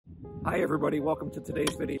Hi everybody, welcome to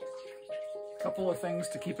today's video. A couple of things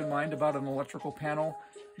to keep in mind about an electrical panel.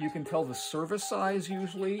 You can tell the service size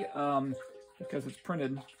usually because it's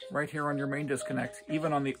printed right here on your main disconnect.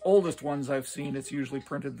 Even on the oldest ones I've seen, it's usually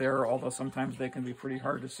printed there, although sometimes they can be pretty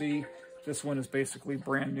hard to see. This one is basically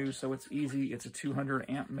brand new, so it's easy. It's a 200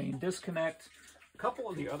 amp main disconnect. A couple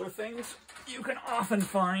of the other things you can often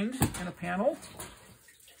find in a panel.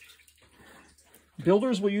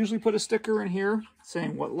 Builders will usually put a sticker in here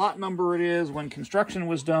saying what lot number it is, when construction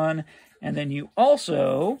was done, and then you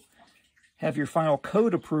also have your final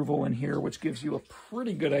code approval in here, which gives you a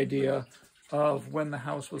pretty good idea of when the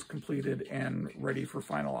house was completed and ready for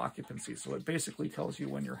final occupancy. So it basically tells you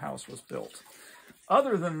when your house was built.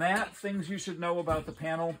 Other than that, things you should know about the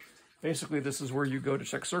panel. Basically, this is where you go to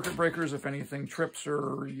check circuit breakers if anything trips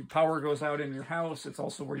or power goes out in your house. It's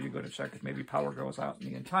also where you go to check if maybe power goes out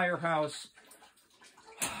in the entire house.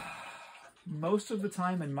 Most of the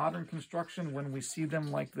time in modern construction, when we see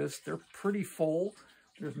them like this, they're pretty full.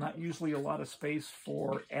 There's not usually a lot of space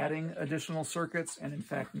for adding additional circuits. And in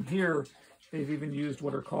fact, in here, they've even used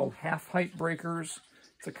what are called half-height breakers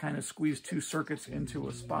to kind of squeeze two circuits into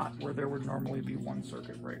a spot where there would normally be one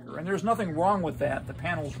circuit breaker. And there's nothing wrong with that. The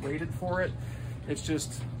panel's rated for it. It's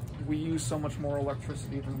just we use so much more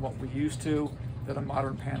electricity than what we used to that a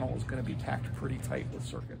modern panel is going to be packed pretty tight with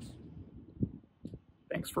circuits.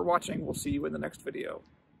 Thanks for watching. We'll see you in the next video.